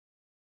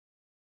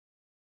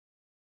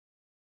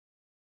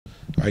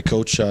All right,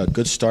 Coach,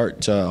 good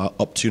start,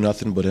 up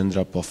 2-0, but ended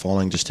up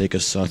falling. Just take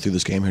us through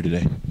this game here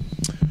today.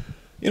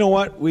 You know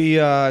what? We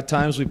at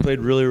times we played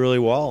really, really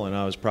well, and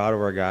I was proud of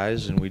our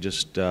guys. And we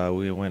just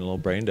we went a little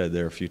brain dead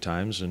there a few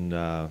times, and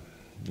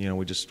you know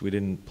we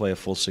didn't play a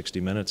full 60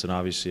 minutes. And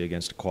obviously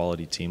against a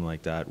quality team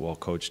like that,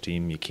 well-coached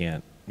team, you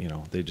can't. You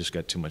know they just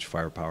got too much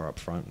firepower up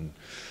front, and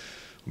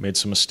we made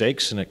some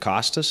mistakes, and it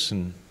cost us.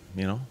 And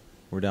you know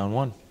we're down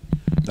one.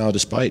 Now,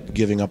 despite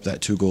giving up that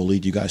 2-goal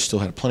lead, you guys still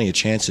had plenty of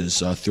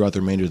chances throughout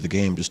the remainder of the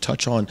game. Just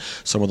touch on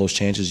some of those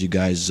chances you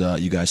guys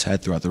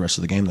had throughout the rest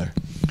of the game there.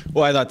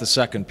 Well, I thought the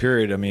second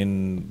period, I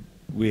mean,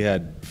 we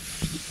had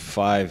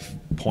 5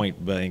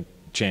 point-blank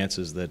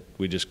chances that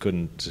we just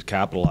couldn't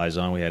capitalize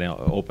on. We had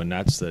open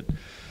nets that,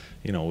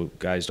 you know,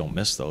 guys don't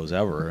miss those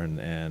ever.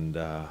 And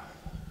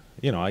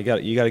you know, you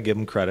got to give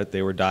them credit.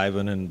 They were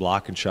diving and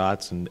blocking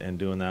shots and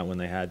doing that when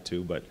they had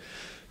to. But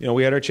you know,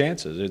 we had our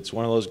chances. It's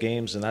one of those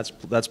games, and that's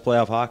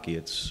playoff hockey.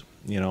 It's,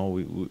 you know,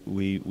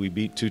 we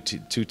beat two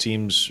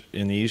teams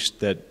in the East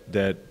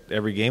that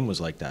every game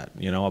was like that.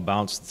 You know, a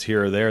bounce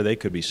here or there, they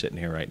could be sitting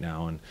here right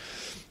now. And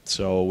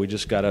so we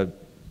just got to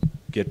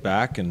get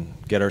back and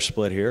get our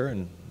split here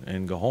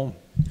and go home.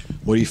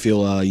 What do you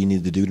feel you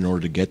need to do in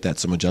order to get that?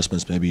 Some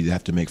adjustments maybe you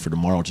have to make for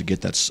tomorrow to get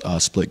that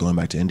split going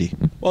back to Indy?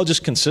 Well,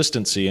 just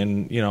consistency.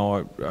 And, you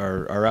know,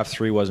 our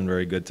F3 wasn't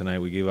very good tonight.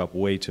 We gave up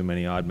way too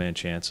many odd man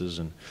chances.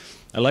 And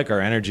I like our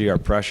energy, our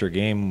pressure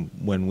game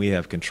when we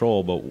have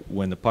control, but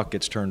when the puck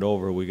gets turned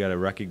over, we got to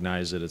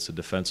recognize that it's a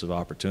defensive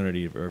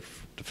opportunity or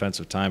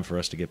defensive time for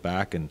us to get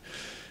back and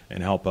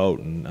help out.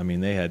 And I mean,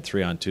 they had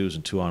 3-on-2s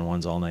and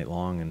 2-on-1s all night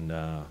long,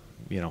 and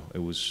you know,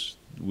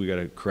 we got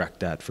to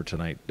correct that for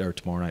tonight or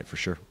tomorrow night for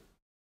sure.